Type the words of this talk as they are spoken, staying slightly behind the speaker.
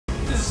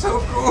so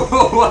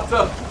cool! What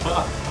the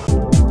fuck?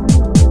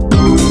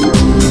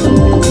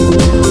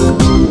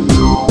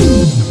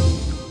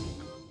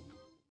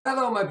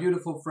 Hello my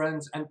beautiful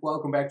friends and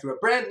welcome back to a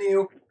brand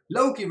new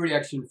Loki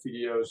reaction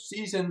video,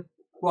 season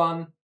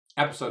 1,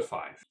 episode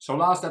 5. So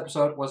last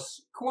episode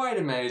was quite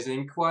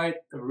amazing, quite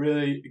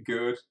really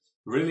good.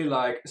 Really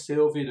like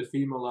Sylvie, the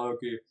female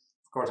Loki.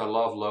 Of course I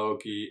love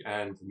Loki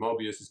and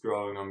Mobius is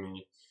growing on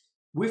me.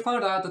 We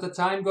found out that the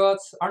time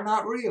gods are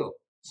not real.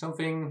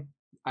 Something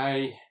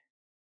I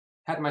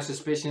had my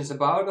suspicions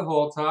about the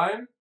whole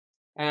time.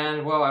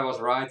 And well, I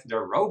was right,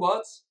 they're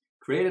robots.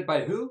 Created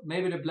by who?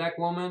 Maybe the black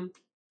woman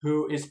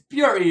who is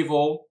pure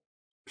evil.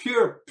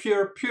 Pure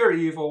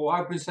evil.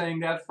 I've been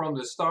saying that from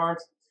the start.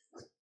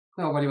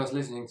 Nobody was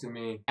listening to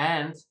me.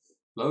 And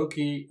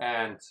Loki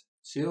and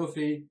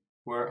Sylvie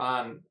were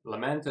on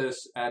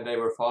Lamentus and they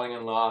were falling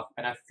in love.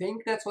 And I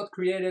think that's what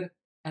created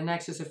a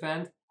Nexus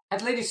event.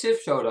 And Lady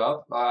Sif showed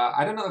up.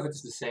 I don't know if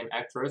it's the same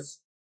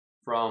actress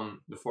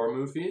from the 4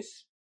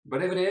 movies.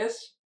 But if it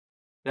is,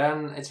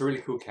 then it's a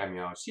really cool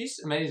cameo. She's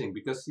amazing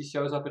because she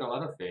shows up in a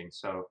lot of things.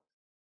 So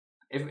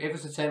if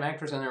it's the same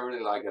actress, then I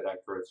really like that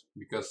actress.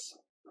 Because,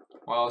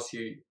 well,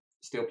 she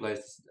still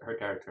plays her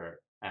character.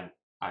 And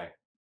I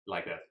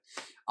like that.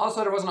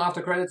 Also, there was an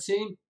after credit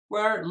scene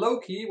where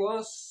Loki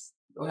was...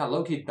 Oh yeah,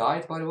 Loki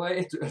died, by the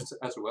way,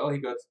 as well. He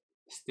got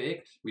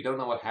sticked. We don't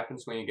know what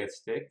happens when you get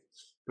sticked.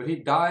 But he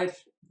died,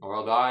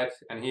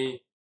 and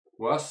he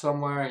was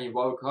somewhere, he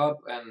woke up,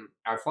 and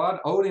I thought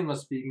Odin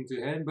was speaking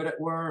to him, but it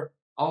were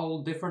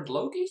all different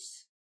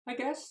Lokis, I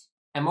guess?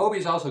 And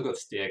Mobius also got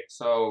sticked,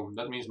 so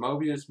that means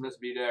Mobius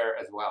must be there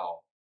as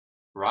well.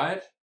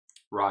 Right?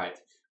 Right.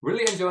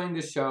 Really enjoying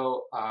this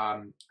show.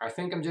 I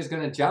think I'm just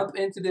gonna jump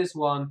into this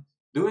one,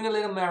 doing a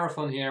little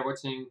marathon here,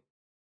 watching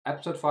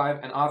episode 5,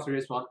 and after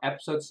this one,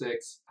 episode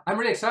 6. I'm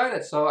really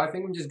excited, so I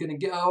think I'm just gonna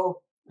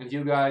go, and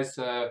you guys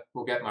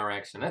will get my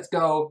reaction. Let's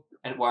go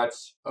and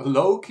watch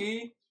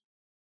Loki,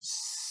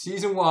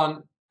 season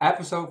 1,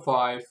 episode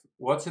 5.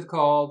 What's it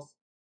called?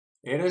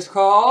 It is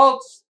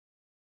called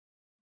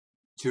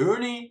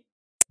Journey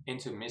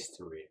into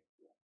Mystery.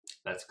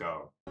 Let's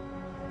go.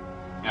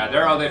 Yeah,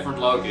 they're all different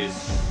Lokis.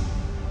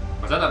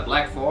 Was that a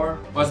black 4?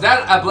 Was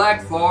that a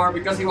black 4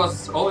 because he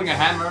was holding a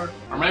hammer?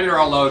 Or maybe they're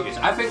all Lokis.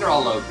 I think they're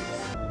all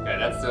Lokis. Okay,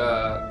 that's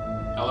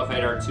the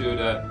elevator to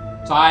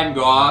the time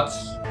gods.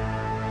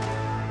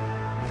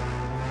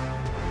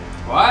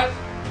 What?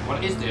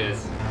 What is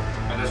this?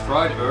 A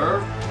destroyed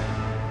Earth?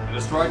 A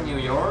destroyed New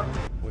York?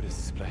 What is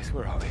this place?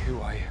 Where are we? Who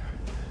are you?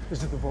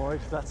 This is the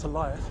Void, that's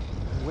Goliath.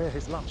 And we're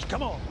his lunch.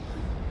 Come on!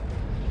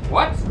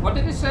 What? What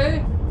did he say?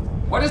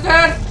 What is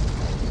that?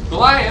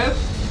 Goliath?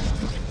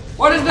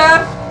 What is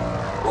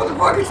that? What the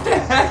fuck is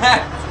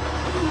that?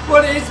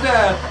 What is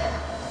that?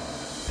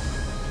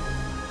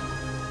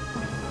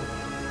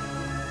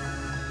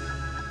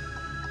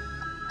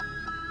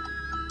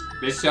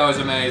 This show is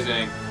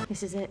amazing.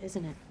 This is it,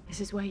 isn't it? This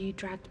is where you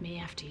dragged me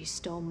after you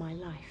stole my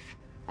life.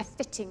 A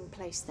fitting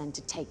place then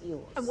to take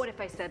yours. And what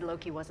if I said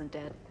Loki wasn't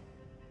dead?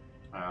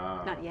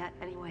 Not yet,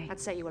 anyway. I'd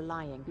say you were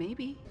lying.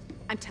 Maybe.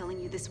 I'm telling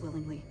you this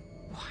willingly.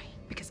 Why?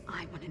 Because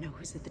I want to know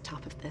who's at the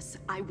top of this.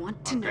 I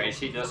want to know. Okay,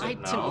 she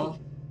doesn't know.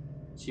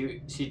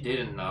 She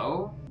didn't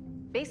know.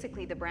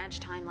 Basically, the branch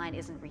timeline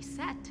isn't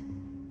reset.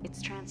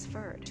 It's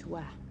transferred. To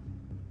where?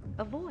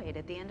 A void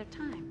at the end of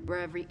time, where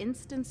every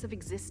instance of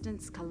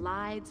existence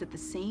collides at the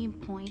same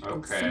point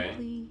and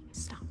simply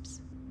stops.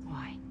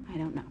 Why? I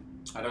don't know.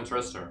 I don't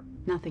trust her.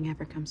 Nothing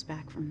ever comes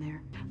back from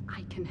there.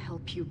 I can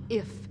help you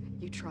if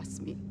you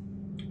trust me.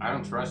 I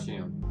don't trust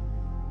you.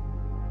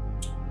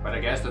 But I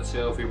guess that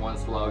Sylvie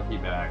wants Loki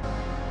back.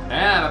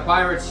 And a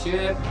pirate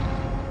ship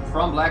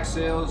from Black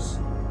Sails.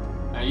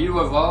 A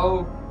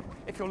UFO.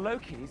 If you're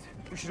Lokis,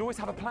 you should always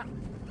have a plan.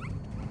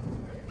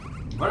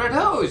 What are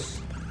those?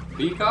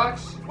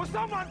 Peacocks? Will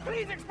someone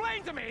please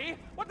explain to me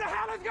what the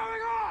hell is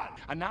going on?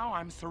 And now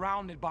I'm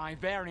surrounded by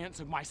variants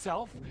of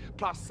myself,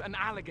 plus an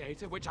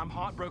alligator, which I'm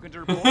heartbroken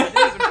to report I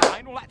didn't even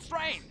find all that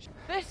strange.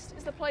 This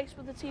is the place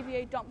where the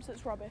TVA dumps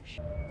its rubbish.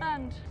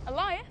 And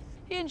Goliath,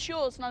 he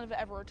ensures none of it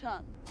ever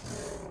returns.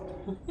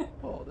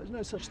 Oh, there's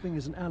no such thing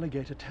as an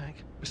alligator tag.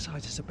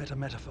 Besides, it's a better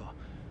metaphor.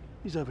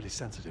 He's overly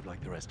sensitive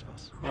like the rest of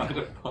us. What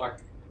the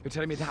fuck? You're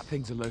telling me that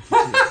thing's a Loki too?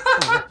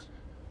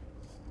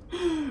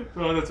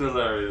 Oh, that's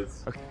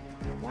hilarious. Okay.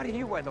 Why do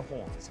you wear the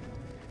horns?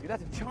 You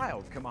let a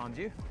child command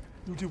you?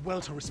 You'll do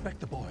well to respect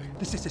the boy.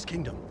 This is his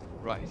kingdom.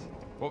 Right.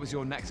 What was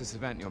your Nexus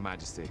event, Your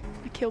Majesty?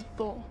 I killed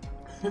Thor.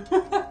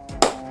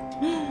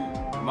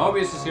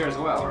 Mobius is here as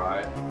well,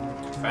 right?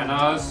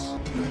 Thanos.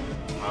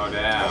 Oh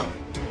damn.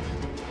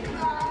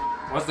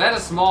 Was that a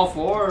small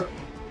 4?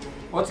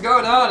 What's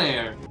going on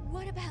here?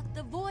 What about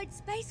the Void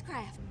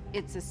spacecraft?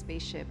 It's a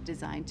spaceship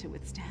designed to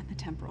withstand the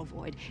temporal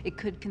void. It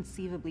could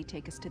conceivably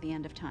take us to the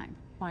end of time.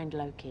 Find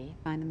Loki.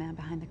 Find the man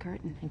behind the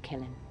curtain. And kill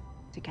him.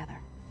 Together.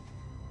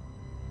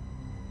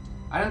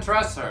 I don't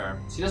trust her.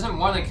 She doesn't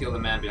want to kill the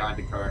man behind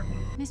the curtain.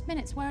 Miss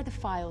Minutes, where are the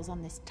files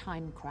on this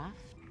time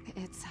craft?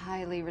 It's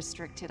highly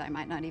restricted. I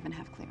might not even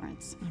have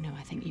clearance. Oh no,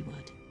 I think you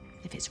would.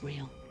 If it's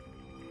real.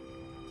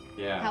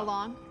 Yeah. How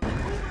long?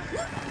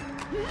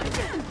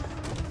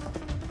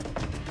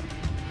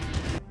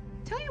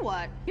 Tell you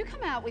what, you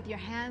come out with your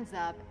hands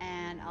up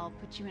and I'll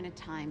put you in a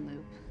time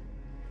loop.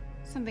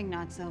 Something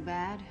not so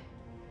bad.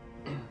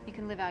 You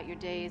can live out your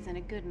days in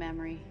a good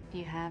memory. Do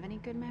you have any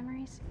good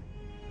memories?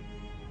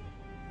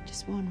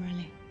 Just one,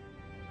 really.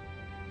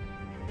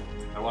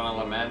 The one on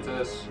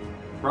Lamentus?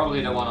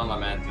 Probably the one on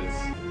Lamentus.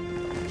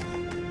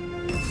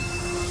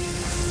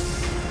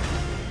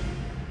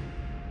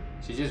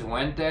 She just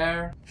went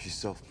there? She's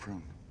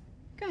self-pruned.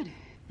 Good.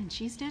 And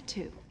she's dead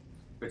too.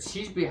 But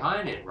she's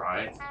behind it,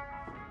 right?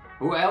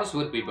 Who else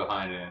would be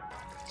behind it?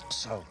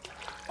 So,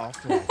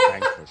 after I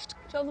vanquished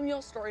Tell them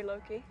your story,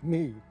 Loki.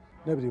 me,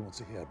 nobody wants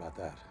to hear about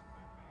that.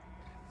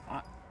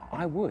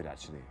 I would,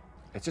 actually.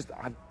 It's just,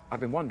 I've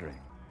been wondering.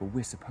 Well,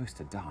 we're supposed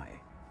to die,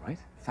 right?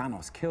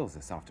 Thanos kills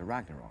us after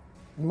Ragnarok.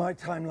 In my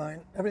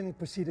timeline, everything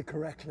proceeded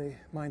correctly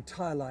my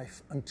entire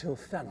life until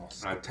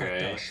Thanos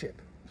attacked our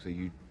ship. So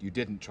you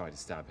didn't try to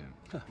stab him?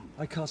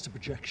 I cast a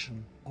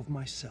projection of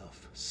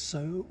myself,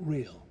 so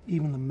real,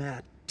 even the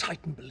mad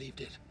Titan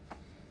believed it.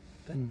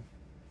 Then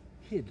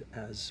hid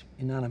as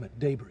inanimate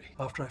debris.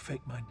 After I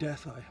faked my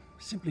death, I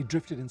simply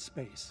drifted in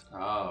space.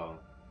 Oh.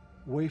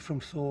 Away from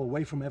Thor,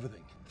 away from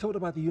everything. Thought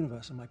about the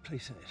universe and my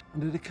place in it.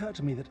 And it occurred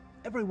to me that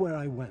everywhere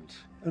I went,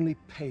 only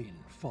pain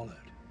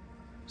followed.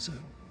 So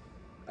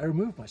I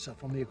removed myself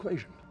from the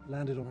equation,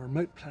 landed on a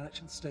remote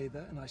planet and stayed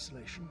there in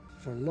isolation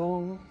for a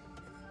long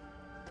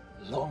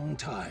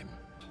time.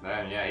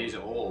 Man, yeah, he's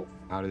old.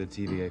 How did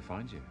the TVA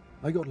find you?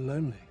 I got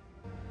lonely.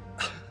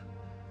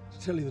 To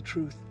tell you the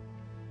truth,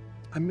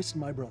 I missed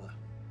my brother.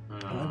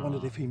 And I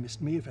wondered if he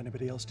missed me, if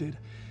anybody else did.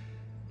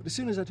 But as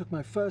soon as I took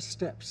my first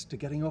steps to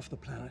getting off the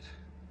planet,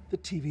 the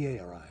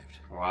TVA arrived.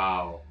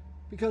 Wow.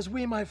 Because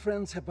we, my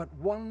friends, have but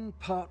one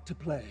part to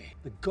play.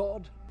 The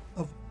god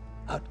of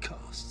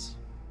outcasts.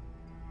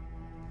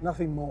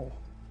 Nothing more.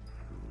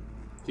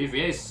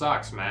 TVA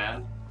sucks,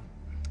 man.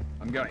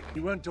 I'm going.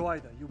 You won't do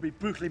either. You'll be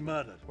brutally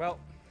murdered. Well,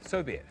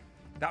 so be it.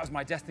 That was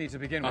my destiny to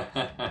begin with.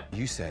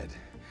 You said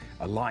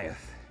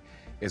Goliath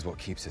is what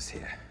keeps us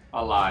here.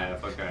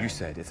 Alive, okay. You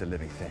said it's a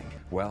living thing.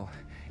 Well,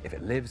 if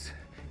it lives,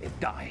 it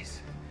dies.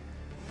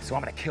 So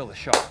I'm gonna kill the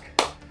shark.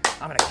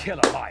 I'm gonna kill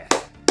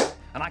Goliath.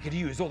 And I could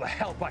use all the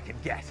help I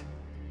could get.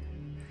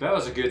 That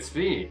was a good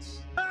speech.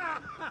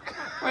 Why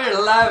are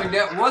you laughing?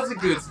 That was a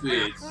good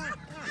speech.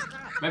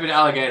 Maybe the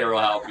alligator will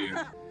help you.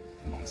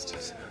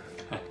 Monsters.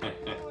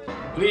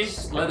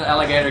 Please let the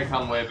alligator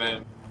come with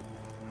him.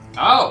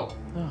 Oh!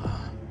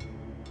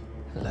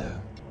 Hello.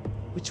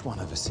 Which one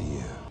of us are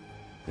you?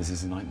 This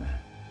is a nightmare.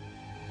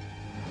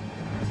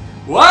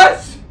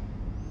 What?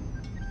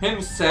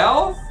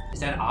 Himself?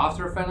 Is that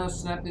after Thanos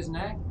snapped his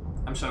neck?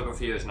 I'm so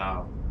confused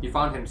now. He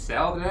found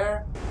himself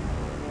there?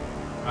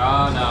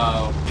 Oh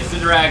no. It's the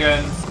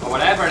dragon. Or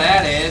whatever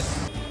that is.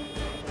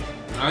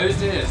 Oh, who's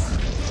this?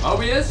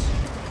 Mobius?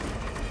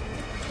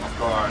 Of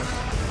course.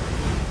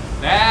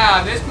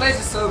 Damn, this place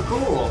is so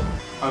cool.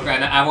 Okay,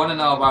 now I want to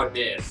know about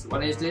this.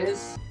 What is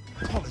this?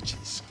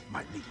 Apologies,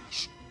 my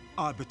liege.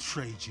 I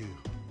betrayed you.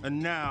 And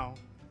now,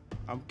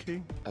 I'm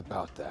king.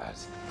 About that.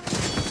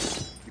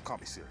 You can't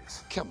be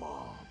serious. Come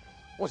on.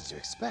 What did you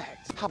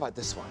expect? How about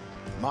this one?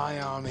 My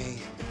army,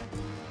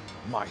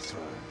 my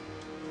throne.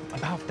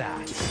 About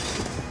that.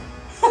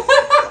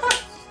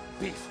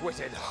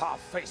 Beef-witted,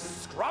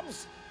 half-faced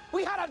scrubs?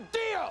 We had a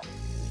deal!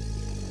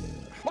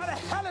 Why the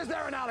hell is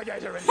there an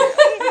alligator in here?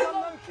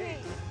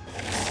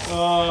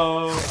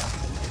 Oh.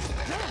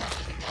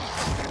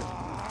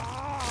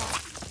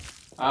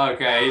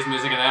 Okay, he's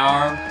missing an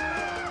arm,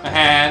 a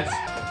hand.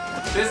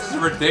 This is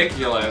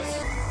ridiculous.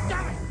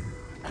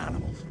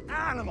 Animals.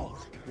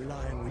 Animals. We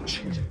lie and we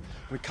cheat.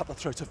 We cut the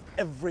throats of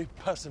every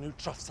person who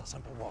trusts us.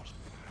 And for what?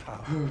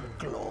 Power.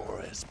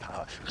 Glorious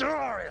power.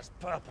 Glorious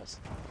purpose.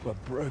 We're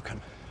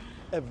broken.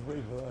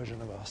 Every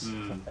version of us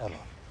forever.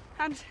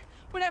 And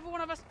whenever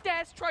one of us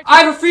dares try to...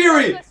 I have a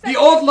theory! The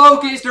old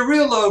Loki is the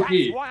real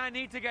Loki! That's why I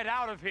need to get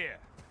out of here.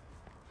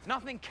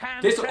 Nothing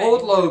can This change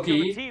old until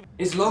Loki the TV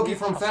is Loki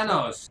from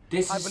Thanos.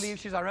 This I is... believe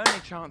she's our only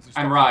chance of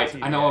I'm stopping right.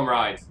 the I know I'm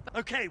right.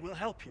 Okay, we'll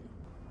help you.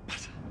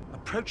 But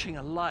approaching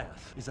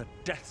Goliath is a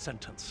death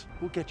sentence.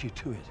 We'll get you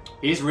to it.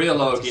 He's real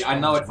Loki. I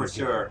know it for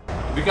sure.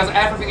 Because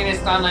everything in his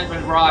timeline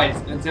went right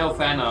until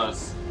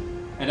Thanos.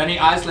 And then he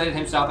isolated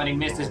himself and he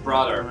missed his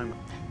brother.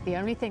 The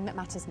only thing that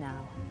matters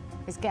now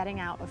is getting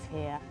out of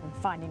here and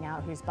finding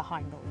out who's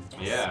behind all of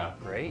this. Yeah.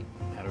 Great.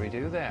 How do we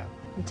do that?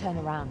 And turn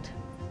around.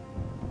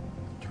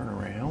 Turn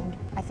around?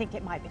 I think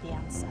it might be the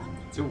answer.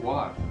 To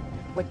what?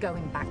 We're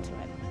going back to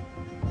it.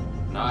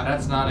 No,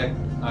 that's not it.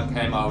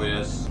 Okay,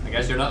 Mobius. I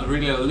guess you're not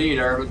really a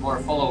leader, but more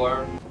a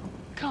follower.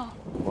 Carl.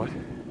 What?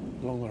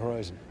 Along the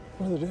horizon.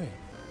 What are they doing?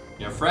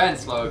 Your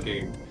friends,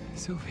 Loki.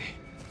 Sylvie.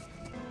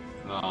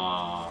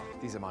 Aww.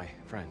 These are my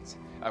friends.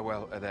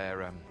 Well,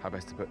 they're, how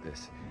best to put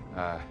this?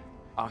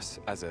 Us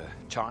as a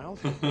child,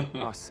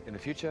 us in the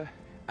future,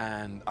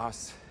 and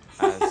us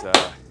as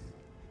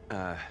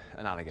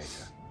an alligator.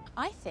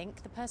 I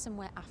think the person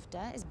we're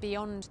after is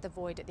beyond the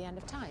void at the end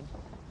of time.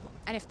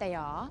 And if they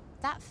are,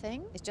 that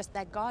thing is just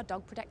their guard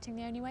dog protecting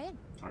the only way in.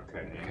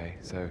 Okay. Okay,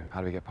 so how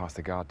do we get past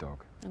the guard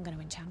dog? I'm going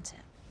to enchant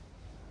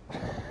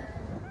it.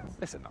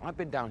 Listen, I've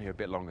been down here a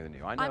bit longer than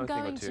you. I know I'm a thing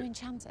or going two. to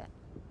enchant it.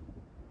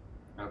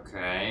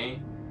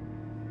 Okay.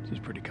 She's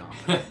pretty calm.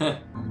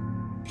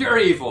 Pure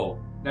evil.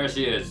 There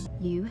she is.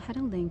 You had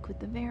a link with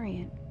the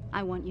variant.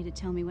 I want you to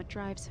tell me what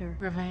drives her.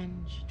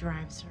 Revenge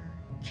drives her.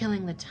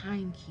 Killing the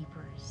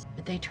timekeepers.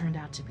 But they turned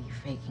out to be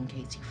fake in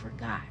case you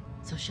forgot.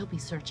 So she'll be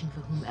searching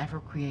for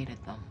whomever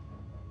created them.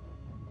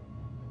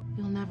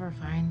 You'll never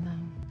find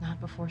them.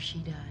 Not before she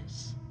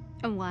does.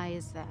 And why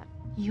is that?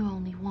 You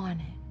only want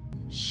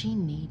it. She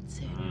needs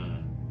it.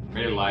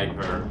 Really like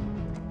her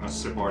as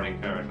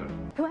supporting character.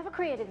 Whoever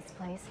created this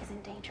place is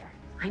in danger.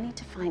 I need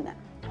to find them.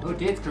 Who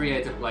did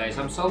create the place?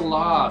 I'm so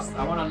lost.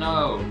 I want to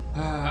know.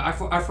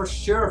 I for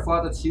sure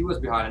thought that she was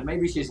behind it.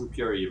 Maybe she's in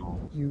pure evil.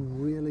 You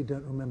really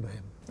don't remember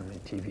him? I mean,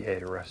 TVA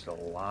had arrested a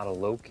lot of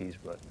Lokis,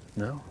 but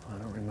no, I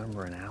don't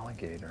remember an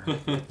alligator.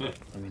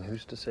 I mean,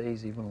 who's to say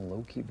he's even a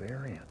Loki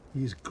variant?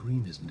 He's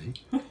green, isn't he?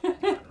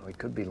 Well, he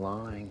could be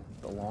lying.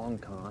 The long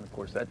con, of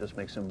course, that just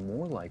makes him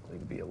more likely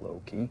to be a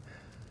Loki.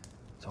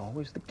 It's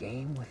always the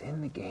game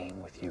within the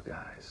game with you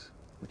guys,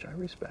 which I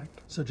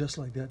respect. So just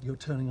like that, you're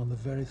turning on the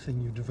very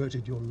thing you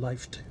devoted your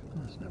life to.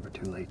 Well, it's never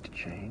too late to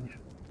change.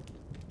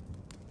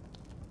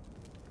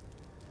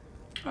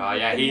 Oh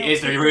yeah, he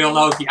is the real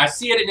Loki. I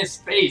see it in his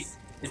face.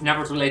 It's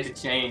never too late to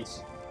change.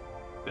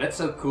 But that's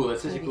so cool.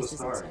 That's such a cool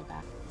story.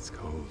 It's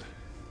cold.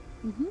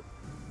 Mm-hmm.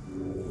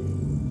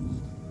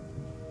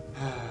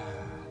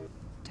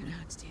 Don't know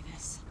how to do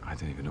this. I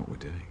don't even know what we're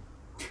doing.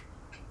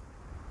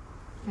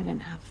 I don't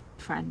have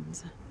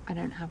friends. I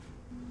don't have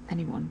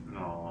anyone.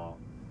 No.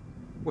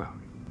 Well,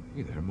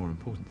 there are more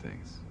important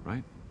things,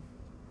 right?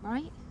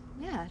 Right?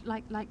 Yeah,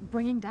 like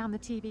bringing down the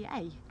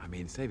TVA. I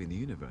mean, saving the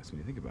universe when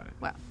you think about it.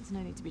 Well, there's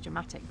no need to be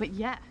dramatic, but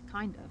yeah,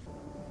 kind of.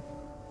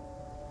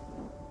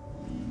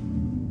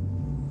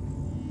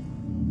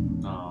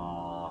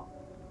 Aww.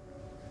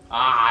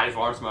 Ah, it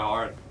warms my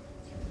heart.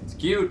 It's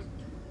cute.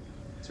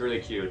 It's really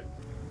cute.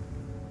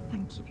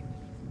 Thank you.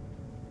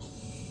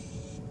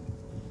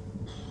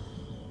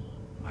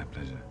 My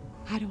pleasure.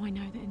 How do I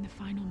know that in the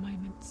final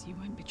moments you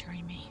won't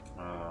betray me?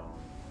 Oh.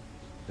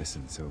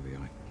 Listen, Sylvie,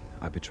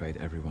 I betrayed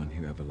everyone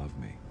who ever loved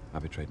me. I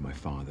betrayed my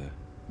father,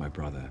 my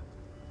brother,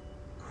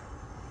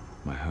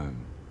 my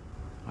home.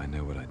 I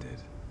know what I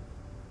did.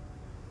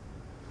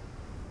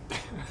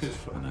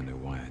 And I know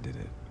why I did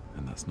it.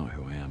 And that's not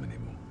who I am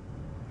anymore.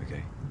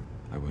 Okay?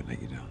 I won't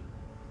let you down.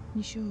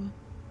 You sure?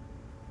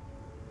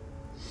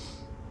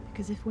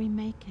 Because if we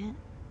make it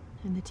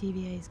and the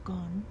TVA's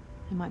gone,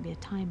 there might be a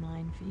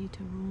timeline for you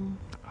to rule.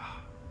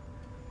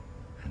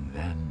 And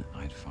then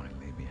I'd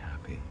finally be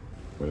happy.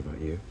 What about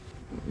you?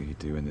 What will you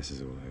do when this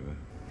is all over?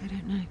 I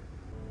don't know.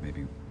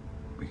 Maybe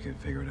we could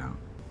figure it out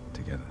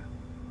together.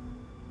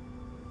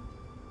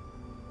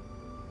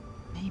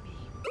 Maybe.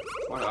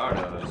 What are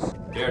those?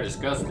 They're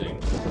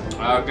disgusting.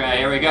 Okay,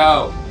 here we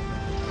go.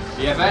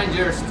 The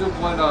Avengers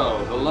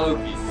 2.0, the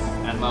Lokis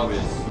and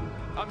Mobius.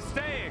 I'm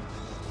staying.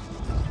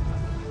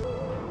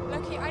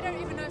 Loki, I don't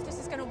even know if this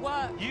is gonna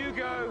work. You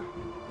go.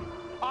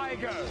 I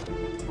go.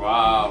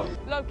 Wow.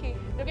 Loki,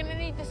 you're gonna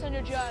need this on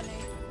your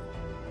journey.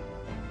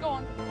 Go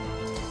on.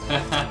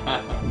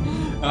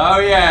 Oh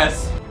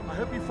yes. I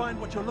hope you find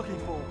what you're looking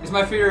for. Is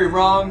my theory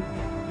wrong?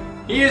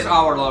 He is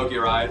our Loki,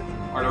 right?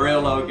 Or the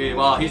real Loki.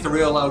 Well, he's the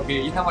real Loki.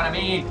 You know what I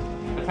mean?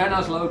 The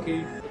Thanos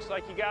Loki. Looks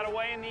like you got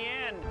away in the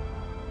end.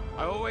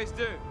 I always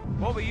do.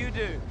 What will you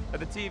do at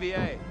the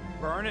TVA?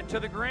 Burn it to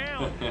the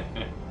ground.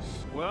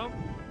 Well,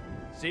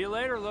 see you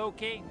later,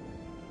 Loki.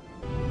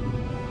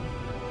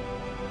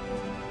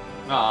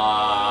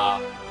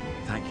 Aww.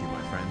 Thank you,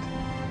 my friend.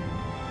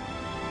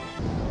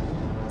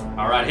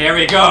 Alright, here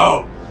we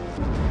go!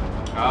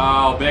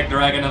 Oh, big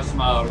dragon of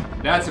smoke.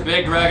 That's a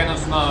big dragon of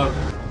smoke.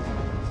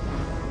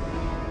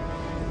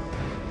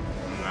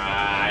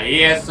 Ah,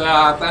 yes,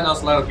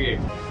 Thanos Loki.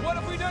 What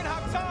if we don't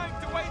have time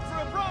to wait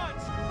for a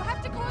branch? We'll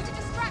have to cause a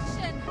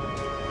distraction.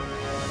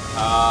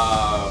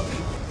 Oh.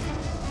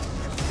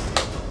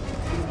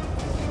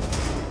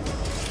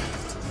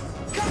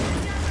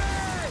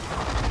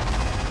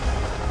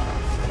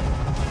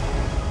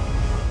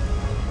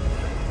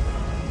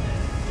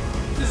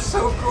 This is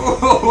so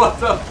cool! What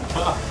the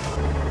fuck?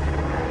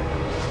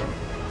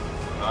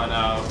 Oh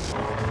no.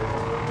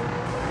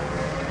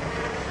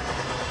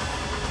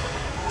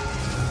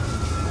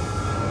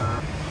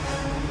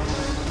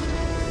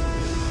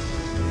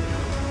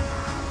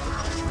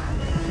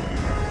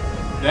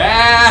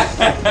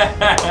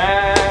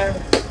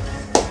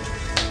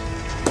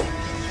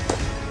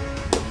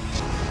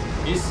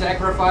 He's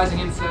sacrificing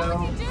himself.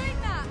 How is he doing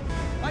that?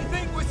 I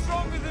think we're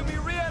stronger than we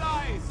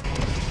realize.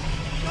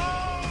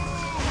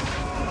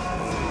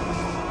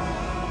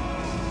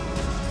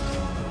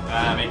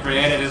 He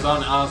created his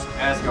own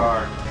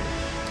Asgard.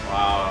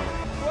 Wow.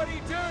 What are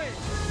you doing?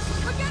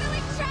 We're gonna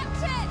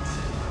enchant it!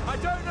 I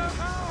don't know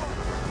how.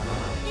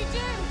 You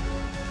do!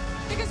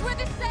 Because we're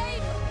the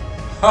same!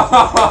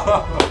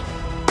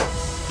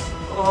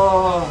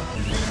 Oh.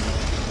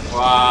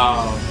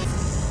 Wow.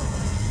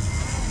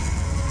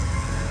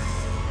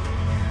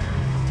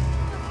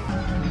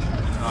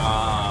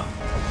 Ah.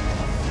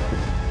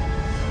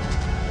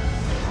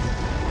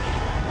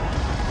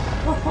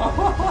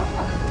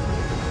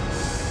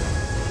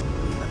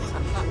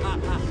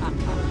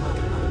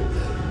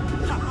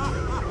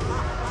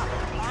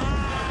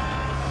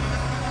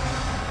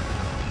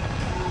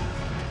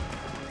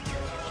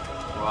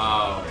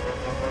 Wow.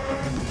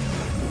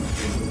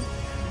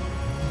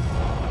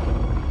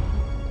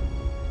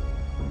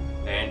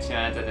 They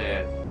enchanted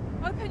it.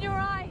 Open your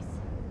eyes.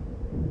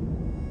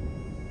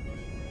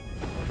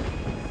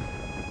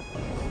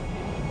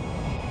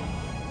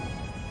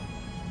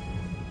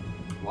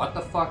 What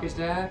the fuck is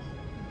that?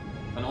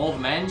 An old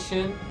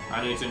mansion?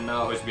 I need to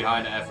know who's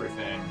behind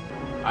everything.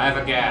 I have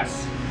a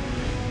guess.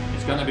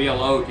 It's gonna be a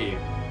Loki.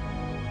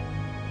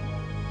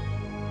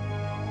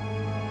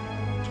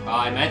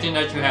 I imagine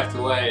that you have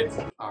to wait.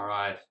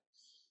 Alright.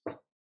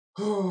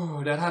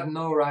 That had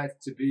no right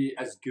to be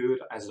as good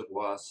as it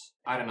was.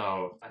 I don't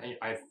know.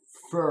 I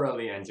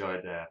thoroughly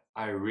enjoyed that.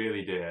 I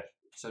really did.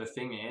 So the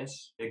thing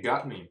is, it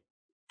got me.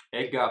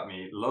 It got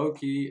me.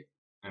 Loki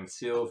and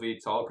Sylvie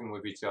talking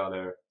with each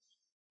other.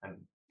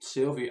 And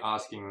Sylvie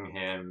asking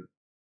him,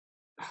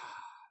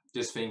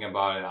 just thinking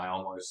about it,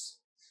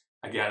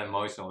 I get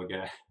emotional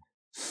again.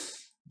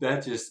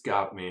 That just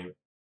got me.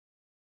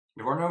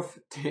 There were no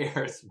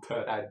tears,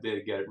 but I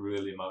did get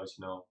really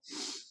emotional.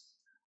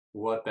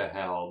 What the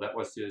hell? That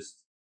was just,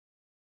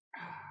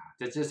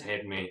 that just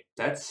hit me.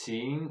 That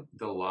scene,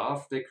 the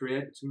love they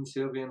create between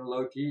Sylvie and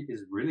Loki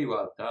is really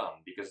well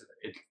done, because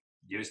it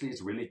usually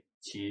is really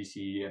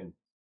cheesy and,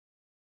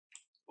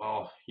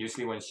 well,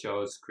 usually when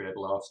shows create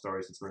love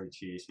stories, it's very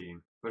cheesy.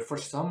 But for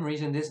some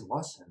reason, this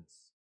wasn't.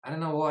 I don't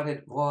know what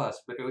it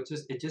was, but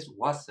it just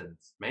wasn't.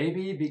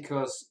 Maybe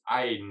because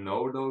I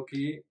know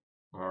Loki,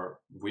 or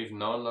we've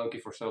known Loki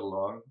for so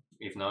long.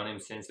 We've known him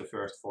since the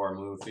first 4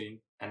 movies,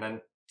 and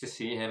then to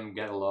see him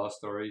get a love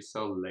story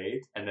so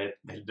late, and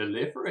they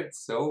deliver it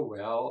so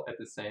well at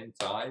the same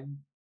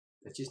time,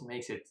 it just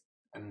makes it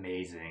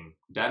amazing.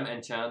 Them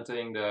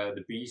enchanting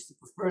the beast.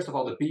 First of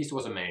all, the beast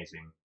was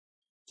amazing.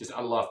 Just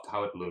I loved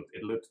how it looked.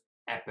 It looked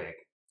epic.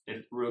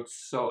 It looked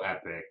so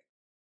epic.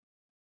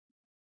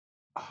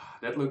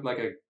 That looked like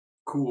a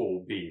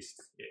cool beast.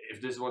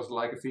 If this was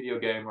like a video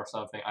game or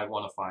something, I'd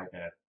want to fight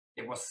that.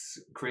 It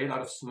was created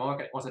out of smoke.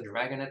 It was a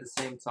dragon at the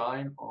same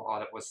time. Oh,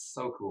 that was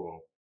so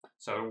cool.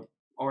 So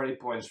already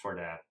points for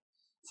that.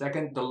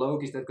 Second, the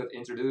Lokis that got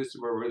introduced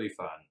were really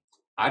fun.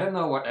 I don't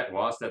know what that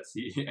was that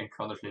he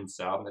encountered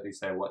himself, that he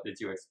said, "What did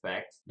you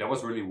expect?" That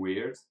was really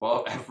weird.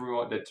 Well,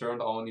 everyone, they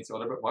turned on each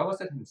other, but why was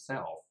that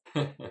himself?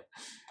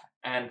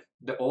 And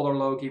the older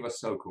Loki was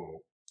so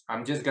cool.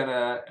 I'm just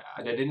gonna,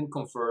 they didn't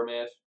confirm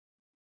it,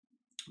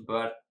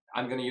 but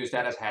I'm gonna use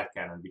that as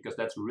headcanon, because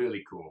that's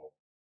really cool.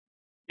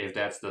 If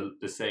that's the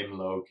same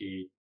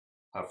Loki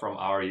from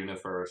our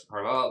universe,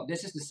 or well,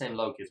 this is the same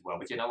Loki as well,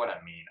 but you know what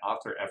I mean.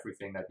 After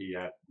everything that he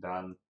had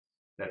done,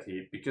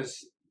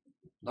 because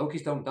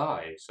Lokis don't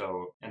die,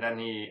 so, and then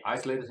he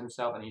isolated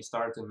himself and he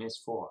started to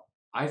misform.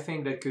 I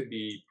think that could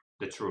be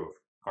the truth,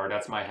 or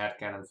that's my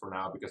headcanon for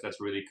now, because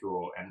that's really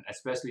cool, and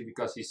especially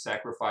because he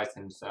sacrificed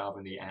himself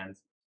in the end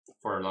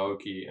for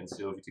Loki and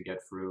Sylvie to get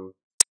through.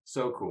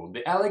 So cool.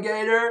 The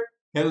alligator,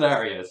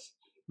 hilarious.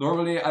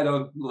 Normally I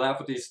don't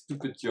laugh at these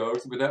stupid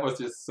jokes, but that was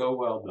just so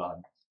well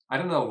done. I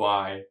don't know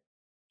why.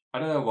 I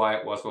don't know why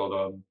it was well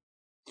done.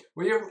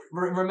 Well, you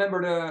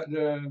remember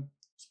the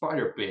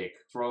Spider Pig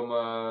from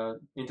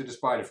Into the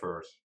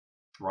Spider-Verse,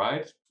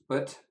 right?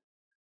 But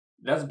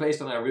that's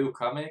based on a real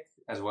comic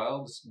as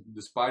well,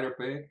 the Spider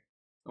Pig,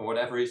 or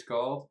whatever he's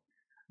called.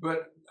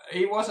 But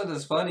he wasn't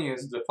as funny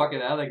as the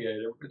fucking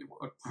alligator. It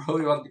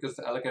probably was because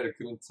the alligator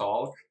couldn't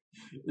talk.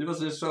 It was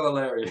just so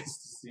hilarious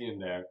to see him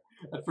there.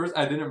 At first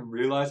I didn't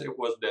realize it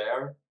was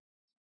there.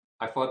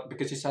 I thought,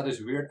 because you saw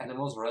these weird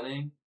animals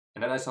running,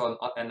 and then I saw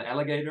an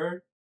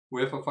alligator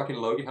with a fucking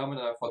Loki helmet,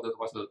 and I thought that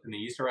was an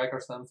Easter egg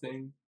or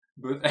something.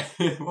 But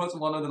it was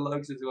one of the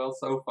Lokis as well,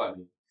 so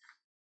funny.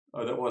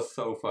 Oh, that was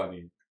so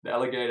funny. The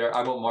alligator,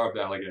 I want more of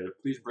the alligator.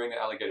 Please bring the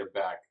alligator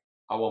back.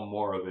 I want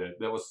more of it.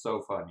 That was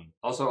so funny.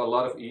 Also, a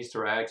lot of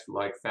Easter eggs,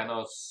 like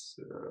Thanos,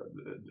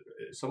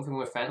 something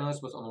with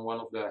Thanos was on one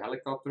of the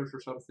helicopters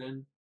or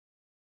something.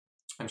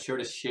 I'm sure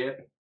the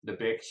ship, the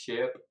big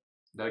ship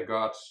that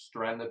got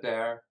stranded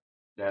there,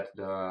 that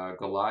the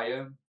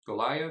Goliath,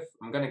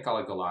 I'm gonna call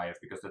it Goliath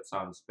because that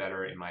sounds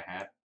better in my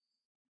head,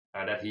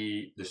 that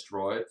he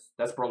destroyed.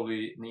 That's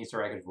probably an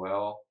Easter egg as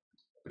well.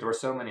 But there were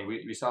so many.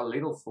 We saw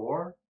Little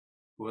Thor,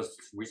 who was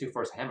reaching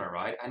for his hammer,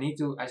 right?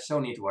 I so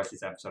need to watch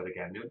this episode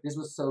again, dude. This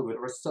was so good.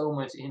 There was so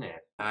much in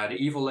it. The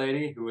evil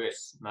lady, who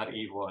is not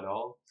evil at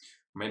all,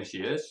 maybe she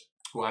is,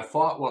 who I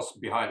thought was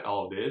behind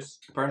all of this,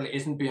 apparently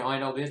isn't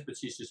behind all this, but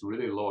she's just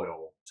really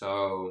loyal.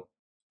 So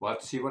we'll have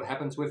to see what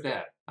happens with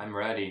that. I'm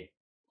ready.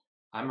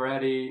 I'm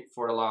ready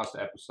for the last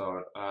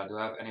episode. Do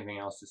I have anything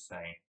else to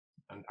say?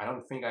 I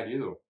don't think I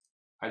do.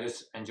 I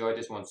just enjoyed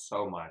this one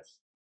so much.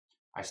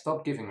 I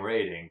stopped giving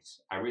ratings.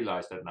 I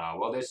realized that now.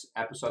 Well, this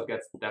episode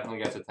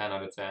definitely gets a 10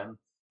 out of 10. And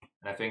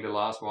I think the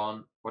last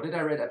one, what did I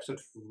rate episode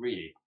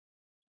 3?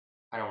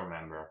 I don't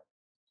remember.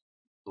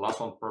 The last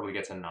one probably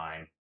gets a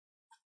 9.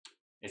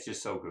 It's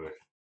just so good.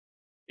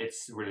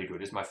 It's really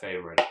good. It's my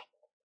favorite.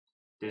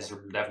 This is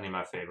definitely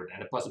my favorite.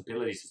 And the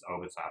possibilities is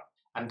over the top.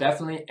 I'm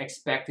definitely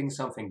expecting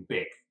something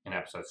big in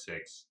episode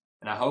 6.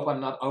 And I hope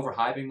I'm not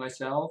overhyping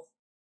myself.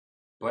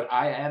 But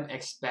I am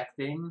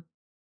expecting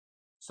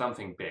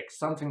something big.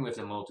 Something with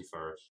the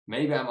multiverse.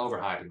 Maybe I'm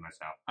overhyping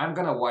myself. I'm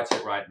gonna watch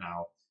it right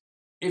now.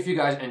 If you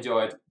guys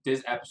enjoyed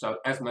this episode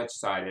as much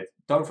as I did,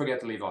 don't forget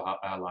to leave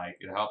a like.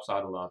 It helps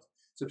out a lot.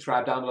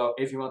 Subscribe down below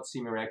if you want to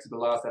see me react to the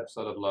last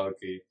episode of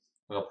Loki.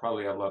 We'll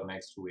probably upload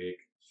next week.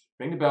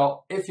 Ring the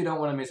bell if you don't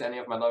want to miss any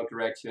of my Loki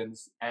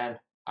reactions. And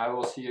I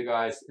will see you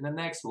guys in the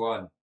next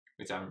one,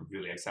 which I'm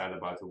really excited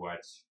about to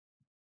watch.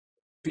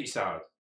 Peace out.